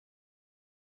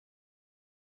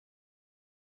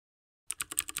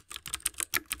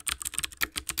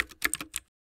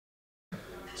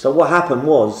So what happened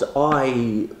was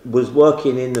I was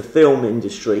working in the film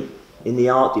industry, in the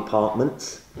art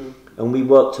departments, and we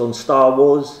worked on Star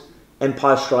Wars,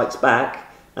 Empire Strikes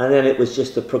Back, and then it was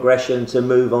just a progression to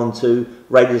move on to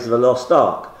Raiders of the Lost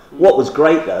Ark. What was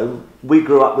great though, we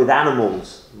grew up with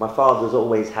animals. My father's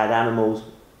always had animals.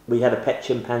 We had a pet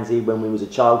chimpanzee when we was a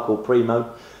child called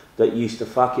Primo that used to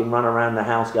fucking run around the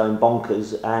house going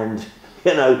bonkers, and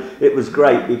you know, it was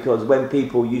great because when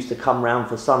people used to come round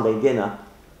for Sunday dinner,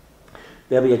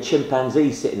 there'd be a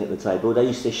chimpanzee sitting at the table. They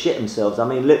used to shit themselves, I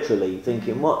mean literally,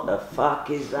 thinking, what the fuck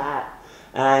is that?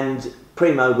 And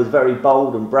Primo was very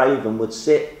bold and brave and would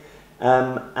sit,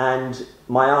 and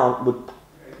my aunt would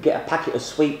get a packet of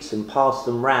sweets and pass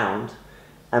them round,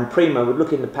 and Primo would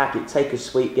look in the packet, take a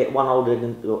sweet, get one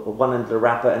end of the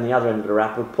wrapper and the other end of the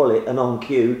wrapper, pull it, and on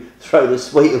cue, throw the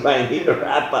sweet away and eat the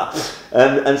wrapper.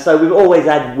 And so we've always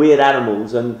had weird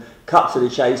animals, and cut to the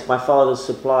chase, my father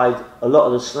supplied a lot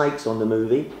of the snakes on the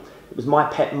movie. It was my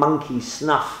pet monkey,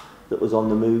 Snuff, that was on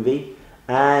the movie,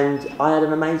 and I had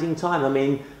an amazing time. I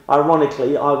mean,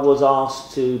 ironically, I was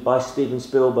asked to, by Steven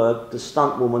Spielberg, the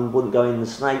stunt woman wouldn't go in the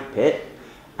snake pit,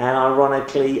 and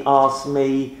ironically asked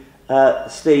me,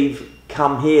 Steve,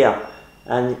 come here.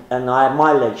 And I had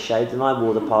my legs shaved and I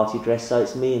wore the party dress, so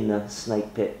it's me in the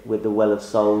snake pit with the Well of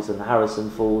Souls and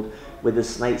Harrison Ford with the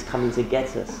snakes coming to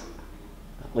get us,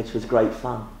 which was great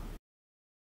fun.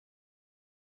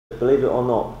 Believe it or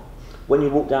not, when you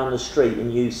walk down the street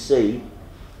and you see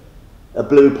a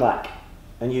blue plaque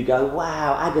and you go,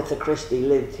 wow, Agatha Christie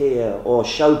lived here, or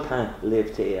Chopin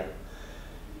lived here.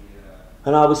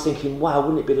 And I was thinking, wow,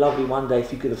 wouldn't it be lovely one day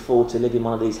if you could afford to live in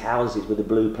one of these houses with a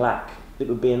blue plaque? It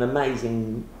would be an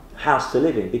amazing house to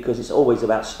live in, because it's always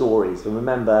about stories. And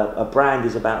remember, a brand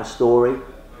is about a story,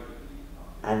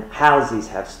 and houses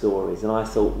have stories. And I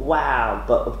thought, wow,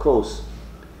 but of course,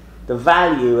 the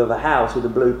value of a house with a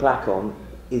blue plaque on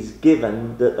is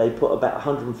given that they put about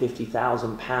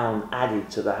 £150,000 added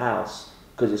to the house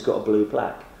because it's got a blue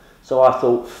plaque. So I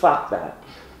thought, fuck that.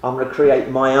 I'm going to create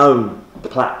my own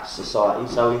plaque society.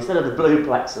 So instead of the blue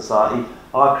plaque society,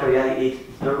 I created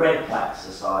the red plaque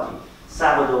society.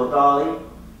 Salvador Dali,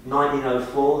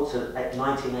 1904 to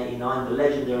 1989, the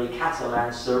legendary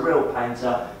Catalan surreal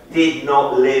painter, did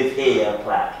not live here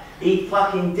plaque. He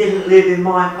fucking didn't live in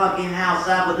my fucking house,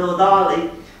 Salvador Dali.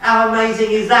 How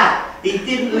amazing is that? He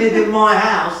didn't live in my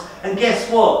house, and guess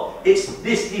what? This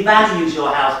devalues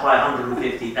your house by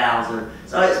 150,000.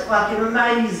 So it's fucking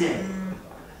amazing.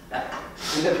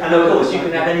 And of course, you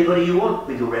can have anybody you want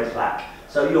with your red plaque.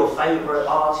 So your favourite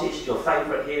artist, your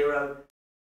favourite hero.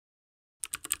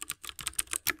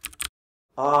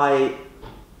 I,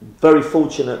 very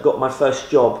fortunate, got my first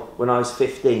job when I was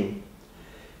 15.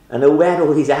 And we had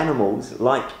all these animals,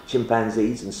 like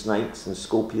chimpanzees and snakes and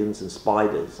scorpions and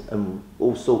spiders and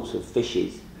all sorts of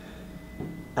fishes.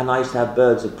 And I used to have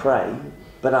birds of prey,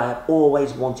 but I have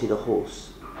always wanted a horse.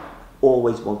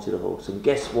 Always wanted a horse. And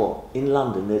guess what? In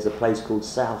London there's a place called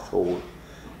Southall,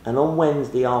 and on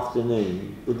Wednesday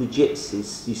afternoon the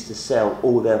gypsies used to sell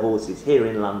all their horses here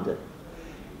in London.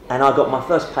 And I got my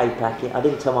first pay packet, I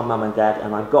didn't tell my mum and dad,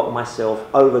 and I got myself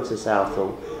over to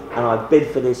Southall and I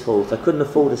bid for this horse. I couldn't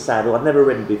afford a saddle, I'd never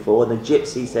ridden before, and the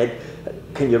gypsy said,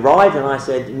 can you ride? And I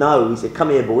said, no. He said, come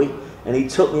here boy. And he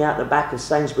took me out the back of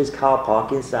Sainsbury's car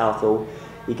park in Southall.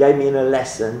 He gave me a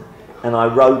lesson, and I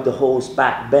rode the horse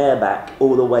bareback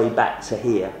all the way back to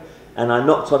here. And I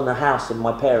knocked on the house of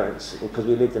my parents, because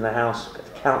we lived in a house,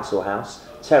 council house,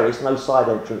 terrace, no side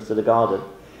entrance to the garden.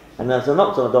 And as I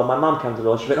knocked on the door, my mum came to the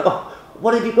door. She went, oh,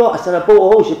 what have you got? I said, I bought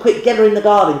a horse. She said, quick, get her in the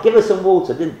garden, give her some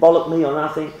water. Didn't bollock me or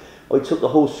nothing. We took the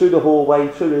horse through the hallway,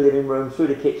 through the living room, through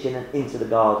the kitchen and into the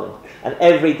garden. And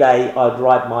every day I'd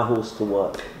ride my horse to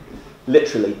work.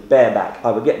 Literally, bareback.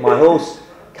 I would get my horse,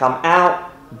 come out,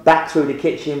 back through the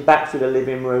kitchen, back through the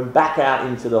living room, back out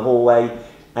into the hallway,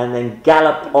 and then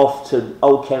gallop off to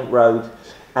Old Kent Road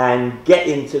and get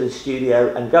into the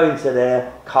studio and go into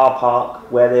their car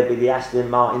park where there'd be the Aston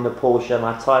Martin, the Porsche, and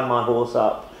I tied my horse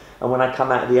up. And when I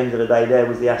come out at the end of the day, there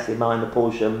was the Aston Martin, the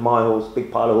Porsche, my horse,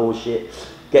 big pile of horse shit.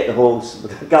 Get the horse,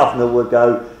 the governor would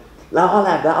go, no, I'll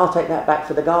have that, I'll take that back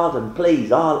for the garden,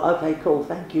 please. Oh, okay, cool,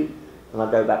 thank you. And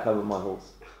I'd go back home with my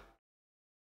horse.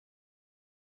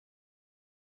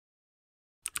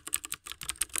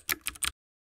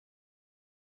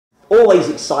 Always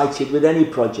excited with any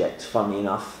project, funny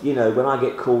enough. You know, when I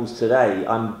get calls today,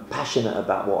 I'm passionate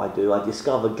about what I do. I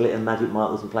discovered glitter, magic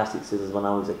markers and plastic scissors when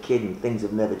I was a kid, and things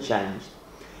have never changed.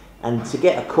 And to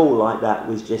get a call like that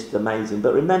was just amazing.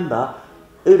 But remember,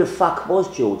 who the fuck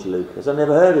was George Lucas? I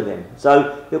never heard of him.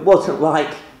 So it wasn't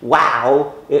like,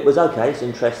 wow, it was okay, it's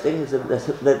interesting,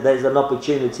 there's an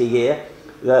opportunity here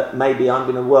that maybe I'm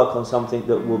going to work on something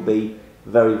that will be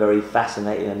very, very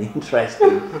fascinating and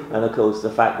interesting. And of course,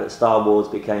 the fact that Star Wars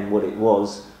became what it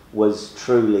was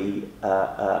truly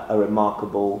a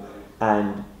remarkable,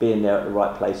 and being there at the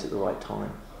right place at the right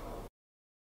time.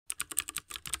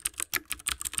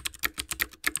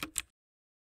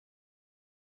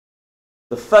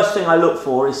 The first thing I look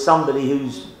for is somebody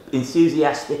who's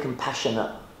enthusiastic and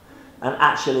passionate, and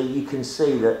actually you can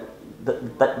see that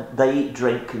they eat,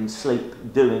 drink and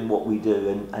sleep doing what we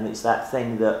do, and it's that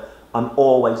thing that I'm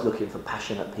always looking for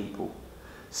passionate people.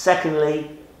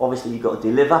 Secondly, obviously you've got to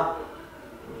deliver,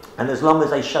 and as long as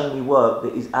they show me work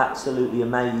that is absolutely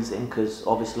amazing, because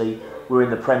obviously we're in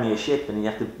the Premiership and you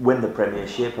have to win the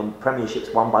Premiership, and Premiership's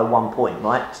won by 1 point,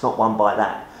 right? It's not won by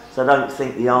that. So I don't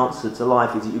think the answer to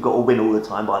life is that you've got to win all the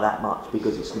time by that much,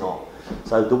 because it's not.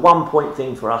 So the 1 point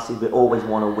thing for us is we always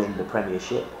want to win the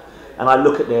Premiership. And I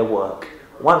look at their work.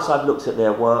 Once I've looked at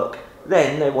their work,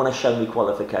 then they want to show me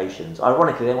qualifications.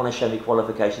 Ironically, they want to show me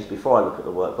qualifications before I look at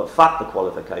the work, but fuck the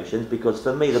qualifications, because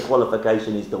for me the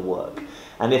qualification is the work.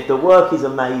 And if the work is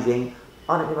amazing,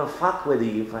 I don't give a fuck whether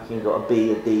you fucking got a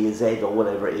B, a D, a Z or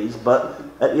whatever it is, but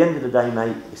at the end of the day,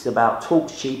 mate, it's about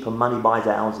talk's cheap and money buys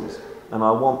houses. And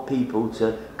I want people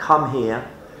to come here,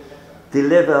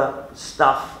 deliver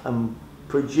stuff and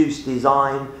produce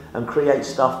design and create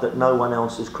stuff that no one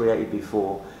else has created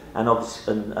before. And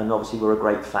obviously we're a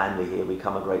great family here. We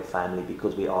become a great family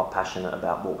because we are passionate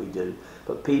about what we do.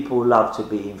 But people love to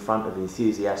be in front of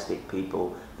enthusiastic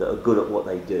people that are good at what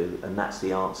they do, and that's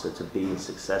the answer to being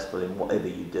successful in whatever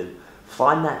you do.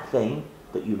 Find that thing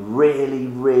that you really,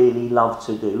 really love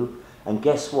to do, and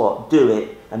guess what? Do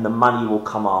it, and the money will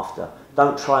come after.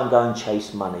 Don't try and go and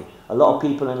chase money. A lot of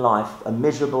people in life are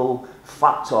miserable,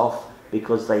 fucked off,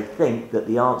 because they think that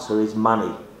the answer is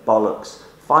money. Bollocks.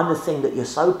 Find the thing that you're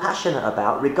so passionate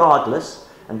about, regardless,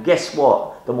 and guess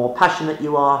what? The more passionate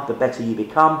you are, the better you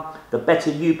become. The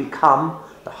better you become,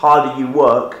 the harder you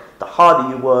work. The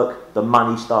harder you work, the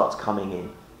money starts coming in.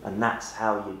 And that's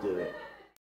how you do it.